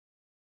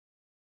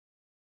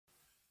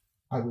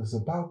I was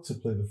about to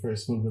play the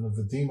first movement of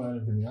the D minor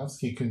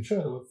Wieniawski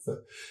concerto at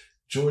the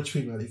George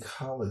Peabody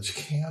College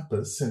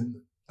campus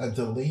in a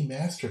DeLay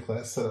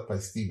masterclass set up by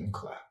Stephen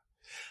Clapp.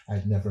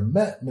 I'd never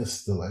met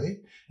Miss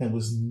DeLay and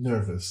was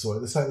nervous, so I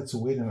decided to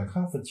wait in a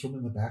conference room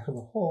in the back of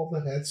the hall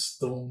that had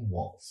stone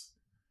walls.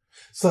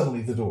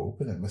 Suddenly the door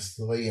opened and Miss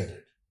DeLay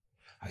entered.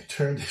 I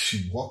turned as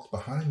she walked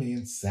behind me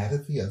and sat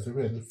at the other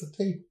end of the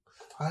table.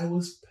 I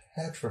was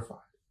petrified.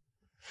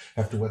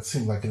 After what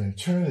seemed like an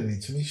eternity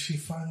to me, she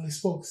finally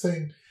spoke,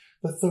 saying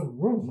that the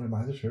room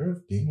reminded her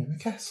of being in a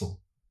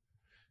castle.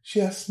 She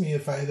asked me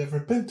if I had ever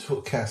been to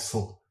a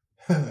castle,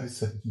 and I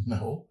said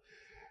no,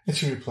 and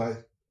she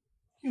replied,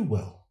 "You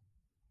will."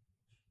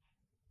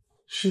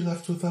 She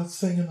left without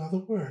saying another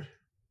word.